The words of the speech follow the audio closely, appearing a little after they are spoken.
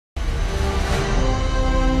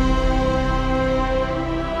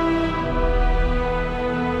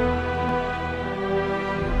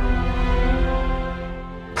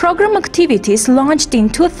program activities launched in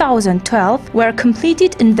 2012 were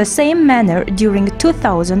completed in the same manner during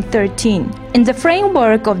 2013. In the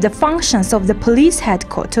framework of the functions of the police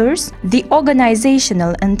headquarters, the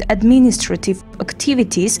organizational and administrative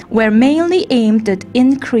activities were mainly aimed at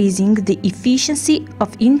increasing the efficiency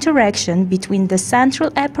of interaction between the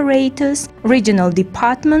central apparatus, regional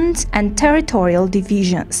departments, and territorial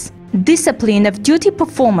divisions. Discipline of duty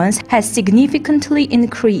performance has significantly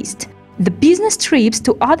increased. The business trips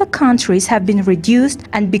to other countries have been reduced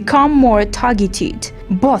and become more targeted.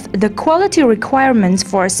 Both the quality requirements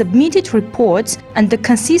for submitted reports and the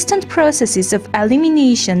consistent processes of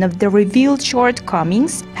elimination of the revealed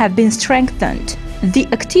shortcomings have been strengthened. The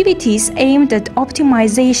activities aimed at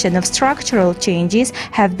optimization of structural changes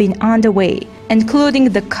have been underway, including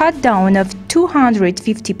the cut down of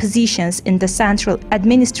 250 positions in the central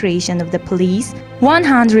administration of the police,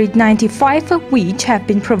 195 of which have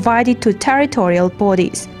been provided to territorial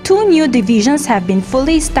bodies. 2 new divisions have been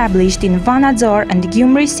fully established in Vanadzor and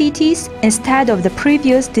Gyumri cities instead of the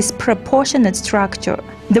previous disproportionate structure.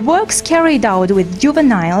 The works carried out with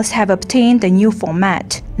juveniles have obtained a new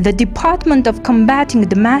format. The Department of Combating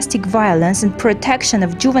Domestic Violence and Protection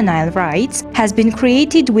of Juvenile Rights has been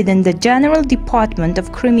created within the General Department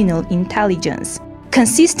of Criminal Intelligence.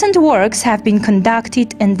 Consistent works have been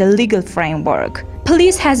conducted in the legal framework.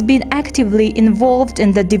 Police has been actively involved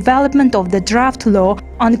in the development of the draft law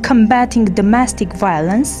on combating domestic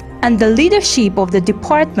violence, and the leadership of the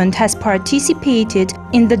department has participated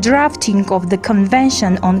in the drafting of the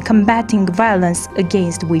Convention on Combating Violence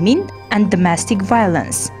Against Women and Domestic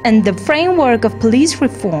Violence. In the framework of police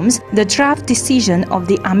reforms, the draft decision of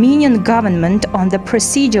the Armenian government on the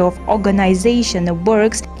procedure of organization of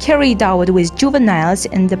works carried out with juveniles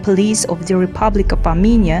in the police of the Republic of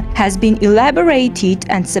Armenia has been elaborated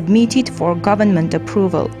and submitted for government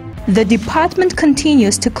approval. The department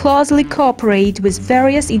continues to closely cooperate with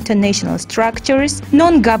various international structures,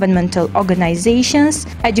 non-governmental organizations,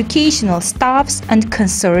 educational staffs, and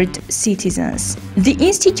concerned citizens. The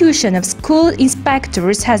institution of school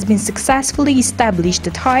inspectors has been successfully established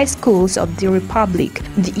at high schools of the Republic,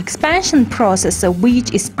 the expansion process of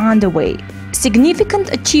which is underway.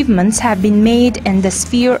 Significant achievements have been made in the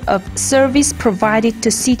sphere of service provided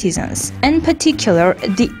to citizens. In particular,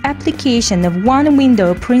 the application of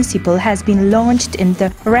one-window principle has been launched in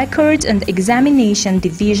the Records and Examination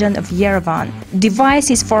Division of Yerevan.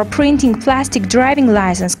 Devices for printing plastic driving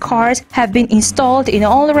license cards have been installed in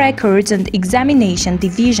all records and examination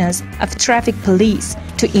divisions of traffic police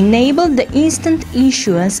to enable the instant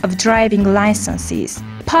issuance of driving licenses.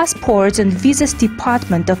 Passports and Visas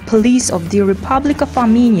Department of Police of the Republic of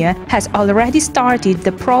Armenia has already started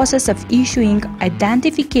the process of issuing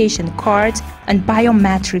identification cards and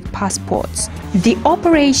biometric passports. The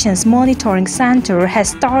Operations Monitoring Center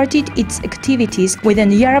has started its activities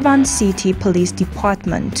within Yerevan City Police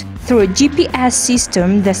Department. Through a GPS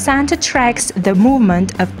system, the center tracks the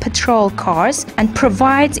movement of patrol cars and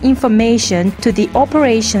provides information to the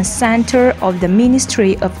Operations Center of the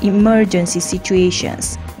Ministry of Emergency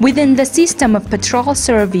Situations. Within the system of patrol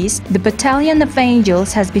service, the Battalion of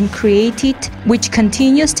Angels has been created, which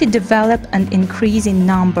continues to develop and increase in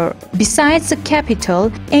number. Besides the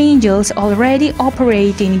capital, Angels already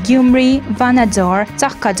operate in Gyumri, Vanadzor,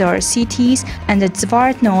 Tsakadzor cities and at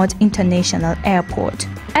Zvartnot International Airport.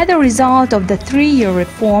 As a result of the 3-year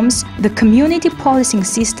reforms, the community policing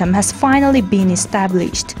system has finally been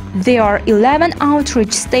established. There are 11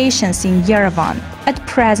 outreach stations in Yerevan. At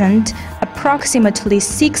present, approximately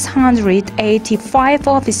 685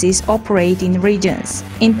 offices operate in regions.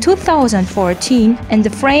 In 2014, in the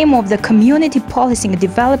frame of the Community Policing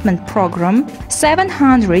Development Program,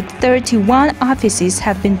 731 offices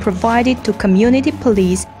have been provided to community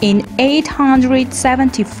police in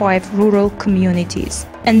 875 rural communities.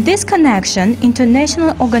 In this connection,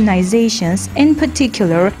 international organizations, in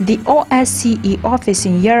particular the OSCE office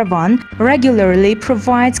in Yerevan, regularly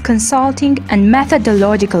provides consulting and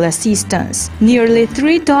methodological assistance. Nearly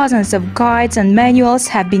 3 dozens of guides and manuals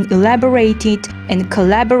have been elaborated in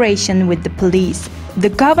collaboration with the police. The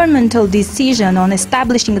governmental decision on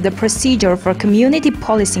establishing the procedure for community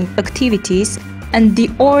policing activities and the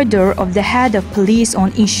order of the head of police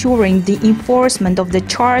on ensuring the enforcement of the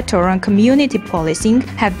Charter on Community Policing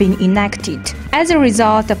have been enacted. As a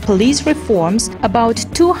result of police reforms, about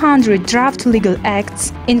 200 draft legal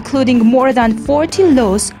acts, including more than 40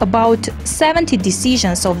 laws, about 70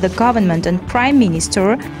 decisions of the government and Prime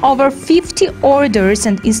Minister, over 50 orders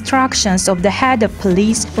and instructions of the head of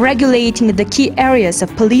police regulating the key areas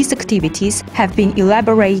of police activities have been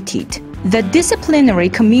elaborated. The Disciplinary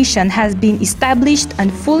Commission has been established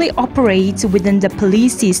and fully operates within the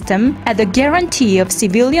police system as a guarantee of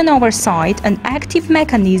civilian oversight and active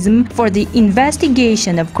mechanism for the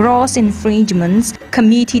investigation of gross infringements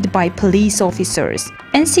committed by police officers.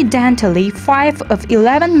 Incidentally, 5 of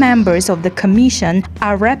 11 members of the Commission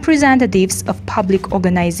are representatives of public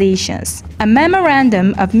organizations. A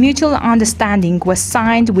memorandum of mutual understanding was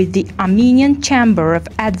signed with the Armenian Chamber of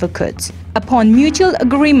Advocates. Upon mutual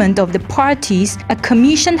agreement of the parties, a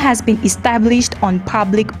commission has been established on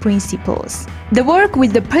public principles. The work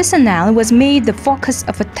with the personnel was made the focus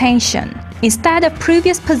of attention. Instead of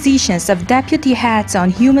previous positions of deputy heads on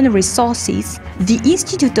human resources, the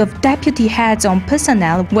Institute of Deputy Heads on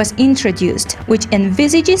Personnel was introduced, which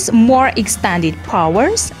envisages more extended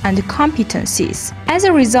powers and competencies. As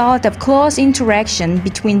a result of close interaction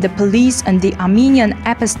between the police and the Armenian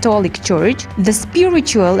Apostolic Church, the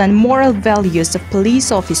spiritual and moral values of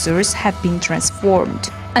police officers have been transformed.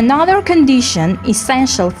 Another condition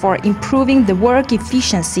essential for improving the work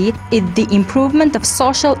efficiency is the improvement of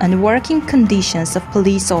social and working conditions of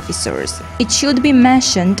police officers. It should be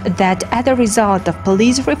mentioned that as a result of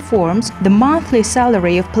police reforms, the monthly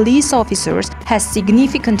salary of police officers has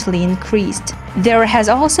significantly increased. There has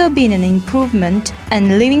also been an improvement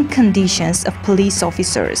in living conditions of police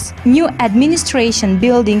officers. New administration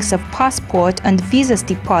buildings of Passport and Visas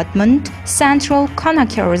Department, Central,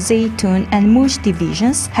 Conakry, Zeytun and Mush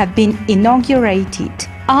divisions have been inaugurated.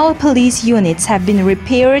 All police units have been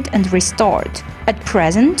repaired and restored. At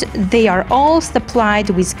present, they are all supplied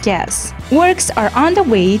with gas. Works are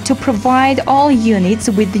underway to provide all units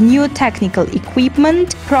with new technical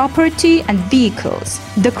equipment, property and vehicles.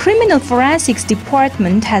 The Criminal Forensics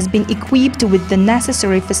Department has been equipped with the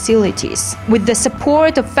necessary facilities. With the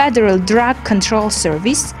support of Federal Drug Control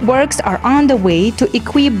Service, works are underway to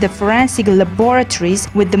equip the forensic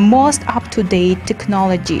laboratories with the most up-to-date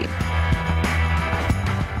technology.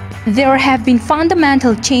 There have been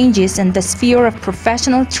fundamental changes in the sphere of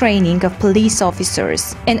professional training of police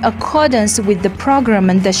officers. In accordance with the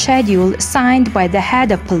program and the schedule signed by the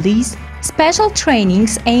head of police, special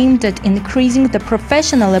trainings aimed at increasing the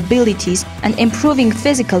professional abilities and improving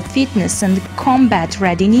physical fitness and combat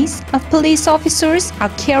readiness of police officers are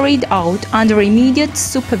carried out under immediate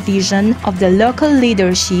supervision of the local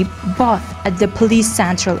leadership both at the police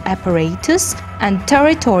central apparatus and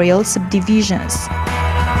territorial subdivisions.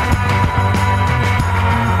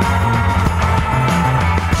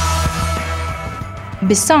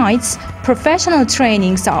 Besides, professional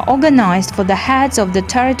trainings are organized for the heads of the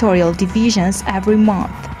territorial divisions every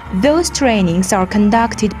month. Those trainings are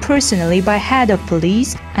conducted personally by head of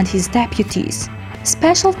police and his deputies.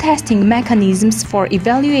 Special testing mechanisms for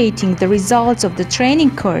evaluating the results of the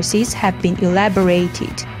training courses have been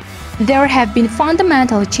elaborated. There have been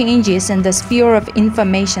fundamental changes in the sphere of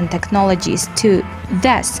information technologies too.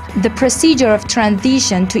 Thus, the procedure of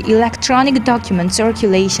transition to electronic document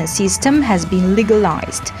circulation system has been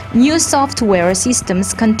legalized. New software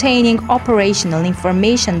systems containing operational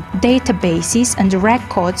information, databases and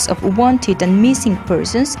records of wanted and missing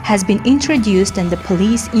persons has been introduced in the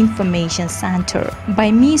Police Information Center.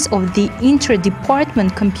 By means of the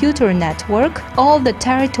intra-department computer network, all the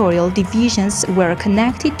territorial divisions were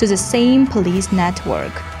connected to the same police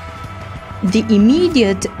network. The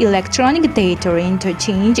immediate electronic data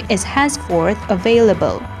interchange is henceforth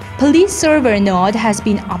available. Police server node has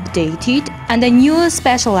been updated and a new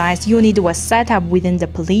specialized unit was set up within the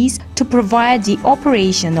police to provide the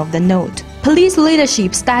operation of the node. Police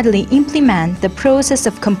leadership steadily implement the process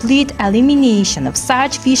of complete elimination of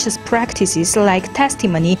such vicious practices like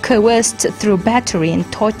testimony coerced through battery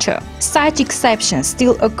and torture. Such exceptions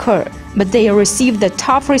still occur, but they receive the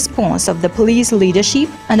tough response of the police leadership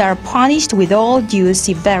and are punished with all due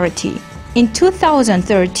severity. In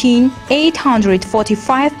 2013,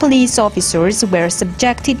 845 police officers were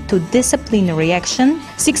subjected to disciplinary action,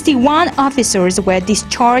 61 officers were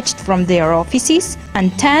discharged from their offices,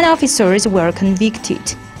 and 10 officers were convicted.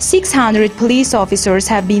 600 police officers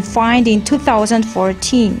have been fined in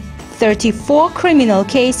 2014. 34 criminal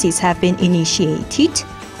cases have been initiated.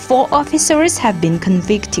 4 officers have been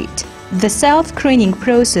convicted. The self-screening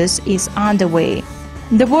process is underway.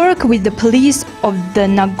 The work with the police of the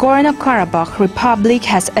Nagorno-Karabakh Republic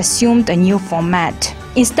has assumed a new format.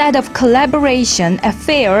 Instead of collaboration, a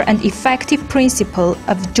fair and effective principle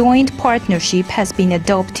of joint partnership has been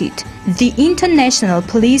adopted. The international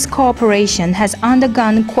police cooperation has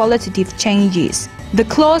undergone qualitative changes. The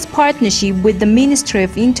close partnership with the Ministry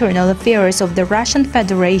of Internal Affairs of the Russian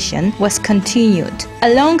Federation was continued.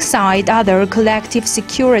 Alongside other collective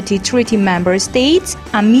security treaty member states,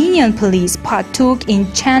 Armenian police partook in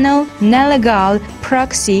Channel, Nelegal,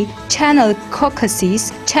 Proxy, Channel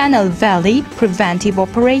Caucasus, Channel Valley preventive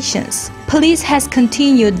operations. Police has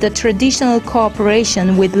continued the traditional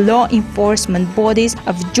cooperation with law enforcement bodies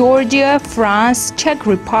of Georgia, France, Czech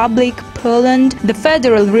Republic, Poland, the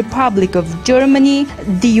Federal Republic of Germany,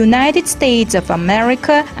 the United States of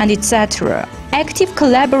America, and etc. Active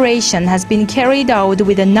collaboration has been carried out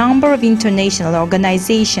with a number of international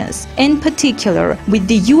organizations, in particular with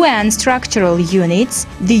the UN structural units,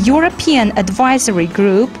 the European Advisory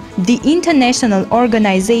Group, the International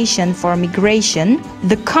Organization for Migration,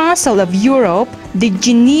 the Council of Europe, the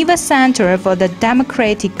Geneva Center for the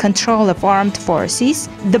Democratic Control of Armed Forces,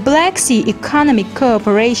 the Black Sea Economic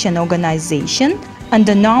Cooperation Organization, and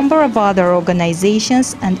a number of other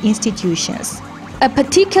organizations and institutions. A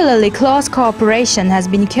particularly close cooperation has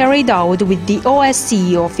been carried out with the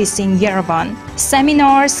OSCE office in Yerevan.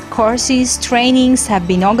 Seminars, courses, trainings have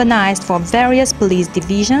been organized for various police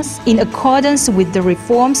divisions in accordance with the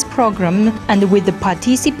reforms program and with the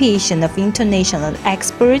participation of international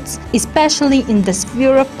experts, especially in the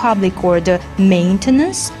sphere of public order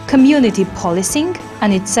maintenance, community policing,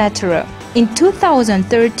 and etc. In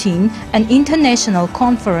 2013, an international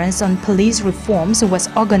conference on police reforms was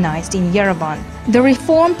organized in Yerevan. The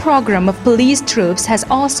reform program of police troops has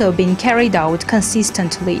also been carried out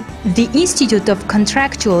consistently. The Institute of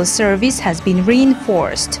Contractual Service has been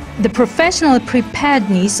reinforced. The professional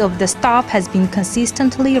preparedness of the staff has been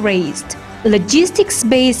consistently raised. Logistics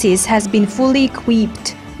basis has been fully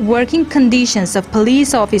equipped. Working conditions of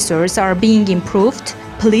police officers are being improved.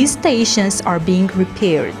 Police stations are being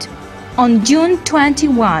repaired. On June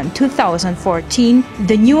 21, 2014,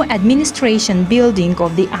 the new administration building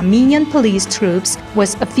of the Armenian police troops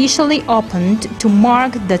was officially opened to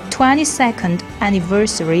mark the 22nd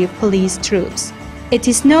anniversary of police troops. It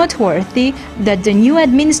is noteworthy that the new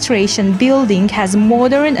administration building has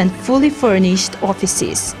modern and fully furnished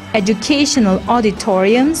offices, educational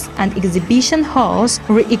auditoriums, and exhibition halls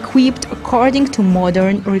re-equipped according to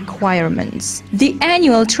modern requirements. The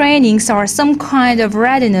annual trainings are some kind of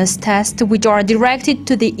readiness tests which are directed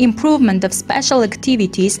to the improvement of special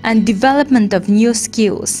activities and development of new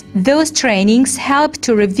skills. Those trainings help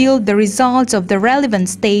to reveal the results of the relevant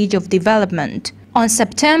stage of development. On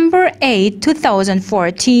September 8,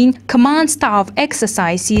 2014, command staff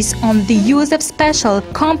exercises on the use of special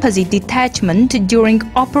composite detachment during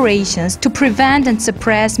operations to prevent and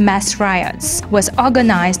suppress mass riots was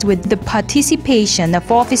organized with the participation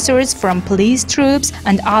of officers from police troops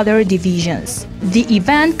and other divisions. The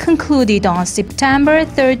event concluded on September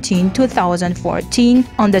 13, 2014,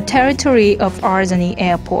 on the territory of Arzani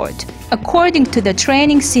Airport. According to the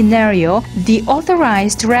training scenario, the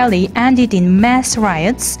authorized rally ended in mass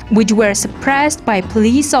riots, which were suppressed by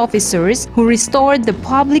police officers who restored the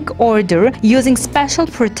public order using special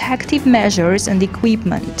protective measures and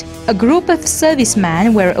equipment. A group of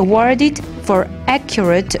servicemen were awarded for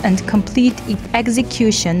accurate and complete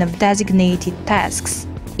execution of designated tasks.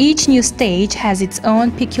 Each new stage has its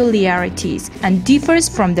own peculiarities and differs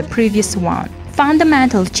from the previous one.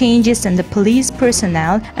 Fundamental changes in the police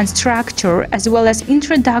personnel and structure, as well as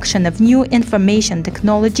introduction of new information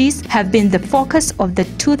technologies, have been the focus of the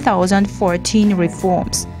 2014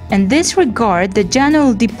 reforms. In this regard, the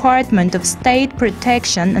General Department of State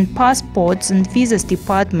Protection and Passports and Visas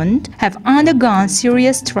Department have undergone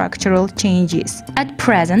serious structural changes. At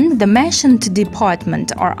present, the mentioned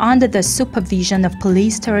departments are under the supervision of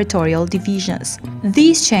police territorial divisions.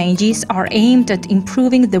 These changes are aimed at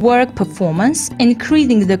improving the work performance,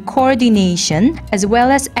 increasing the coordination, as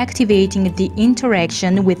well as activating the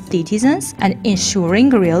interaction with citizens and ensuring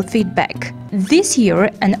real feedback. This year,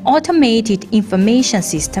 an automated information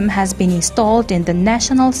system has been installed in the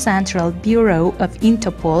National Central Bureau of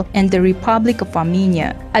Interpol in the Republic of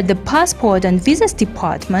Armenia. At the Passport and Visas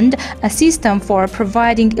Department, a system for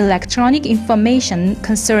providing electronic information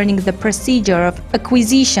concerning the procedure of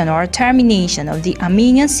acquisition or termination of the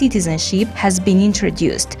Armenian citizenship has been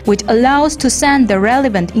introduced, which allows to send the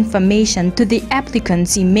relevant information to the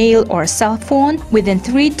applicant's email or cell phone within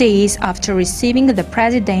 3 days after receiving the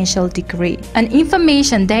presidential decree. An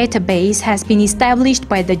information database has been established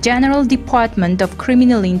by the General Department of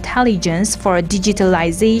Criminal Intelligence for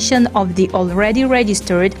digitalization of the already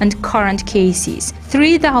registered and current cases.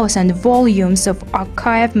 3,000 volumes of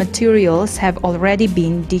archive materials have already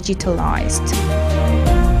been digitalized.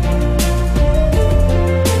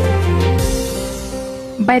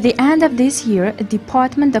 By the end of this year, a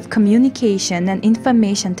Department of Communication and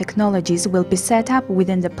Information Technologies will be set up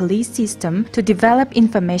within the police system to develop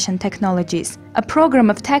information technologies. A program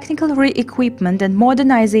of technical re-equipment and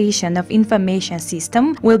modernization of information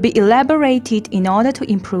system will be elaborated in order to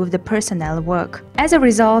improve the personnel work. As a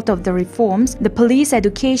result of the reforms, the police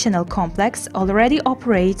educational complex already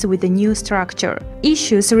operates with a new structure.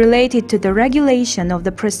 Issues related to the regulation of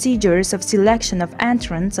the procedures of selection of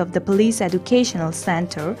entrants of the police educational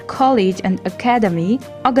center, college and academy,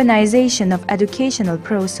 organization of educational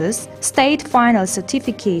process, state final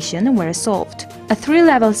certification were solved. A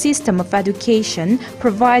three-level system of education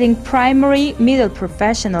providing primary, middle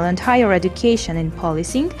professional and higher education in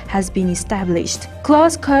policing has been established.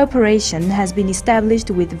 Close cooperation has been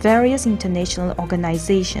established with various international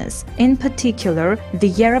organizations, in particular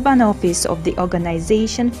the Yerevan office of the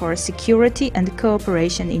Organization for Security and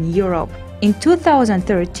Cooperation in Europe. In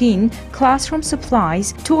 2013, Classroom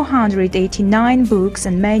supplies 289 books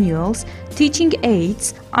and manuals, teaching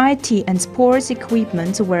aids, IT and sports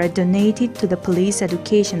equipment were donated to the police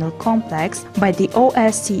educational complex by the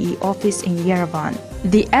OSCE office in Yerevan.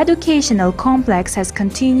 The educational complex has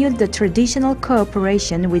continued the traditional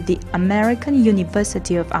cooperation with the American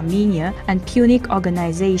University of Armenia and Punic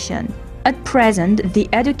organization. At present, the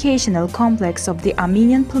educational complex of the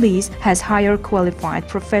Armenian police has higher qualified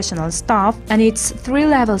professional staff, and its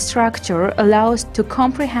three-level structure allows to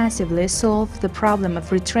comprehensively solve the problem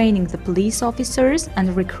of retraining the police officers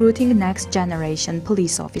and recruiting next-generation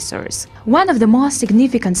police officers. One of the most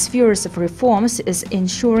significant spheres of reforms is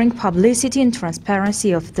ensuring publicity and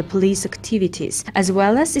transparency of the police activities, as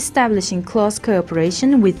well as establishing close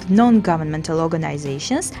cooperation with non-governmental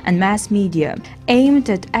organizations and mass media, aimed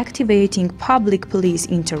at activating public police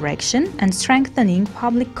interaction and strengthening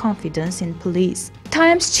public confidence in police.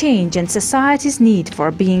 Times change and society's need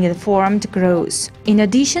for being informed grows. In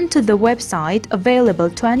addition to the website available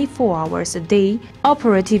 24 hours a day,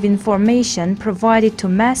 operative information provided to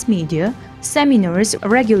mass media, seminars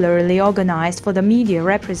regularly organized for the media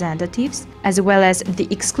representatives, as well as the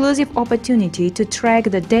exclusive opportunity to track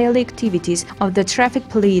the daily activities of the traffic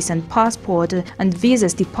police and passport and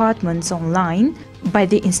visas departments online. By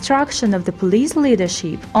the instruction of the police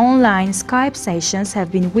leadership, online Skype sessions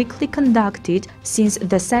have been weekly conducted since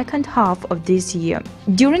the second half of this year.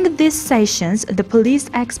 During these sessions, the police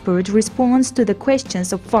expert responds to the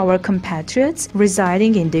questions of our compatriots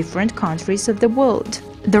residing in different countries of the world.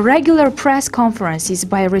 The regular press conferences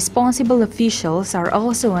by responsible officials are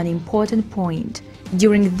also an important point.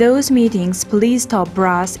 During those meetings, police top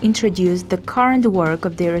brass introduced the current work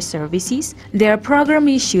of their services, their program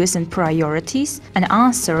issues and priorities, and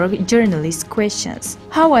answer journalists' questions.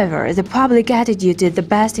 However, the public attitude is the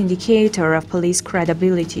best indicator of police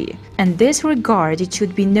credibility. In this regard, it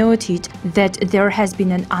should be noted that there has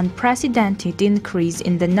been an unprecedented increase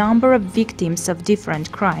in the number of victims of different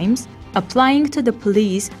crimes, applying to the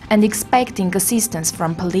police and expecting assistance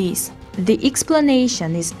from police. The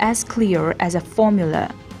explanation is as clear as a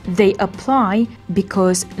formula. They apply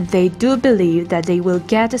because they do believe that they will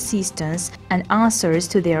get assistance and answers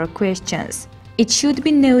to their questions. It should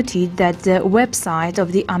be noted that the website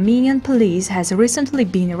of the Armenian police has recently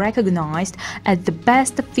been recognized as the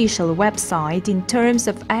best official website in terms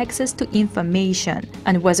of access to information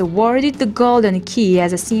and was awarded the Golden Key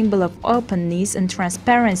as a symbol of openness and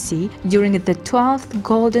transparency during the 12th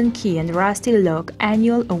Golden Key and Rusty Lock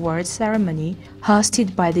annual award ceremony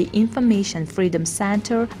hosted by the Information Freedom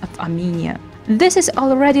Center of Armenia. This is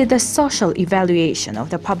already the social evaluation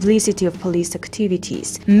of the publicity of police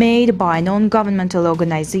activities made by non-governmental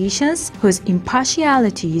organizations whose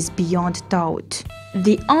impartiality is beyond doubt.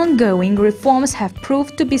 The ongoing reforms have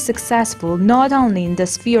proved to be successful not only in the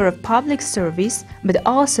sphere of public service, but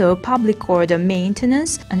also public order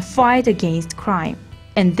maintenance and fight against crime.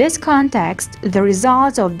 In this context, the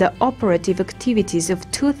results of the operative activities of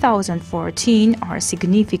 2014 are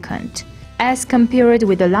significant. As compared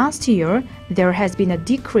with the last year, there has been a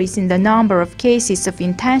decrease in the number of cases of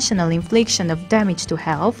intentional infliction of damage to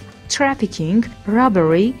health, trafficking,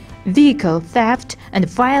 robbery, vehicle theft, and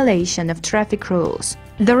violation of traffic rules.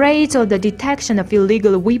 The rates of the detection of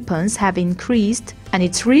illegal weapons have increased, and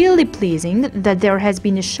it's really pleasing that there has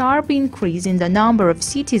been a sharp increase in the number of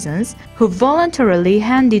citizens who voluntarily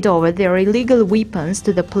handed over their illegal weapons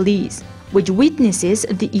to the police, which witnesses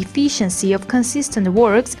the efficiency of consistent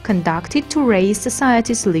works conducted to raise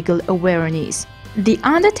society's legal awareness. The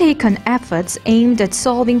undertaken efforts aimed at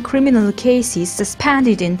solving criminal cases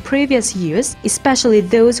suspended in previous years, especially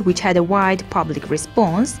those which had a wide public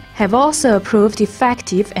response, have also proved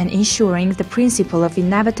effective in ensuring the principle of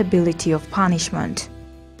inevitability of punishment.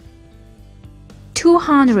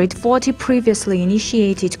 240 previously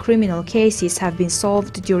initiated criminal cases have been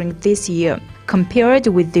solved during this year, compared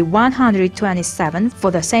with the 127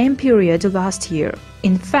 for the same period last year.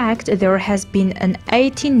 In fact, there has been an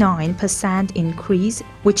 89% increase,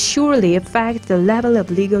 which surely affects the level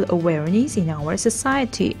of legal awareness in our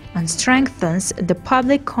society and strengthens the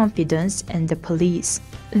public confidence in the police.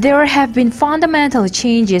 There have been fundamental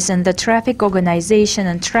changes in the traffic organization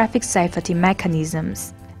and traffic safety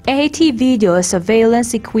mechanisms. 80 video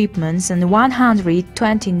surveillance equipments and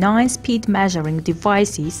 129 speed measuring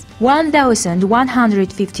devices,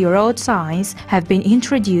 1,150 road signs have been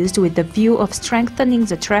introduced with the view of strengthening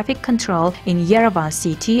the traffic control in Yerevan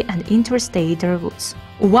city and interstate routes.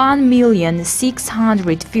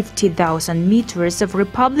 1,650,000 meters of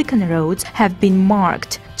Republican roads have been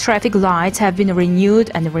marked, traffic lights have been renewed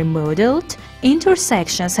and remodeled,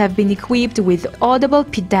 intersections have been equipped with audible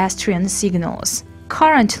pedestrian signals.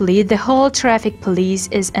 Currently, the whole traffic police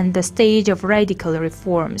is in the stage of radical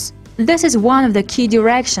reforms. This is one of the key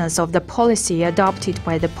directions of the policy adopted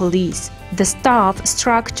by the police. The staff,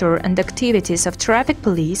 structure and activities of traffic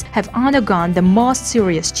police have undergone the most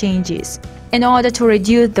serious changes. In order to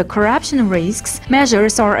reduce the corruption risks,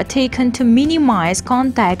 measures are taken to minimize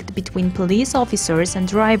contact between police officers and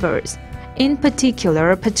drivers. In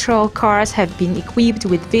particular, patrol cars have been equipped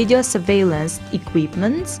with video surveillance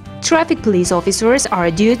equipment. Traffic police officers are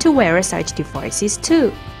due to wear such devices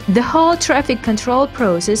too. The whole traffic control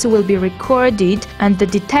process will be recorded and the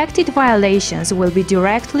detected violations will be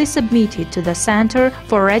directly submitted to the Center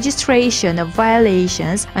for Registration of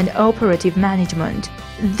Violations and Operative Management.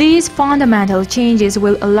 These fundamental changes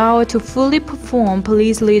will allow to fully perform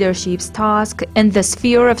police leadership's task in the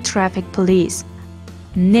sphere of traffic police,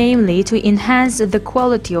 namely to enhance the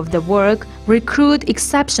quality of the work, recruit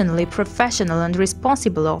exceptionally professional and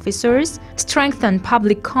responsible officers, strengthen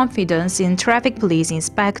public confidence in traffic police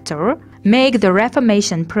inspector, make the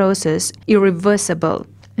reformation process irreversible.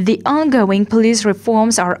 The ongoing police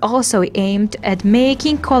reforms are also aimed at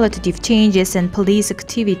making qualitative changes in police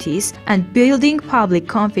activities and building public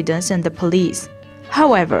confidence in the police.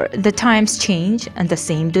 However, the times change and the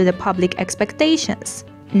same do the public expectations.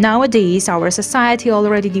 Nowadays, our society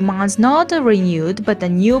already demands not a renewed but a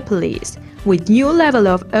new police, with new level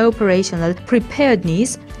of operational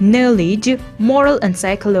preparedness, knowledge, moral and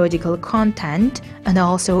psychological content, and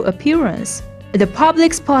also appearance. The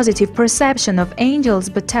public's positive perception of Angels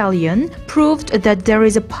Battalion proved that there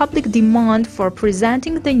is a public demand for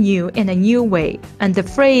presenting the new in a new way, and the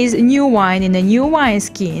phrase "new wine in a new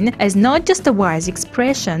wineskin" is not just a wise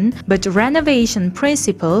expression, but a renovation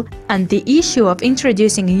principle, and the issue of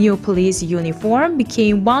introducing a new police uniform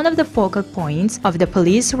became one of the focal points of the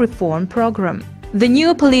police reform program. The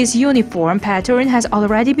new police uniform pattern has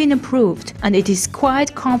already been approved, and it is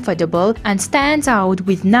quite comfortable and stands out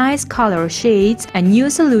with nice color shades and new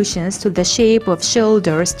solutions to the shape of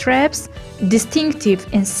shoulder straps, distinctive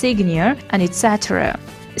insignia, and etc.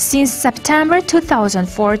 Since September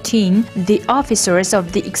 2014, the officers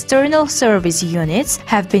of the external service units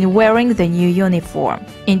have been wearing the new uniform.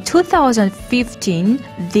 In 2015,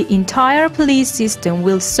 the entire police system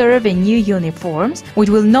will serve in new uniforms, which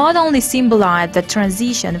will not only symbolize the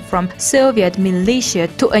transition from Soviet militia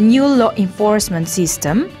to a new law enforcement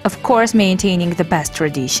system, of course maintaining the best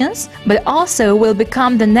traditions, but also will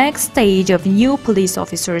become the next stage of new police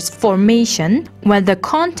officers' formation, when the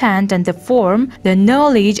content and the form, the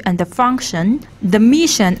knowledge and the function, the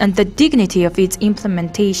mission and the dignity of its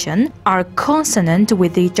implementation are consonant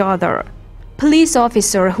with each other. Police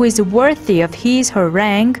officer who is worthy of his/her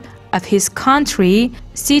rank, of his country,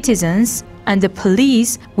 citizens, and the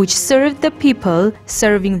police which serve the people,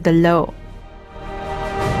 serving the law.